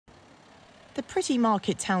The pretty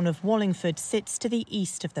market town of Wallingford sits to the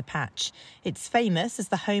east of the patch. It's famous as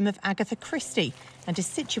the home of Agatha Christie and is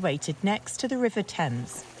situated next to the River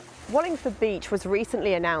Thames. Wallingford Beach was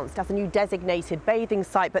recently announced as a new designated bathing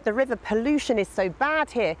site, but the river pollution is so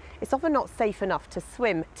bad here, it's often not safe enough to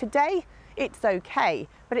swim. Today, it's okay,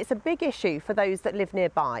 but it's a big issue for those that live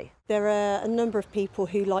nearby. There are a number of people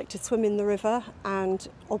who like to swim in the river, and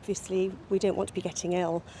obviously we don't want to be getting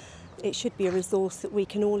ill. It should be a resource that we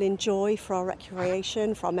can all enjoy for our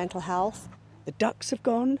recreation, for our mental health. The ducks have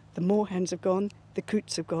gone, the moorhens have gone, the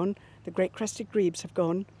coots have gone, the great crested grebes have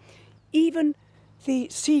gone. Even the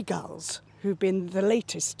seagulls, who've been the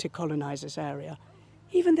latest to colonise this area,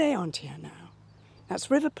 even they aren't here now. That's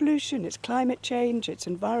river pollution, it's climate change, it's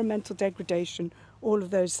environmental degradation, all of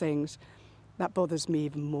those things. That bothers me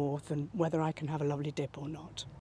even more than whether I can have a lovely dip or not.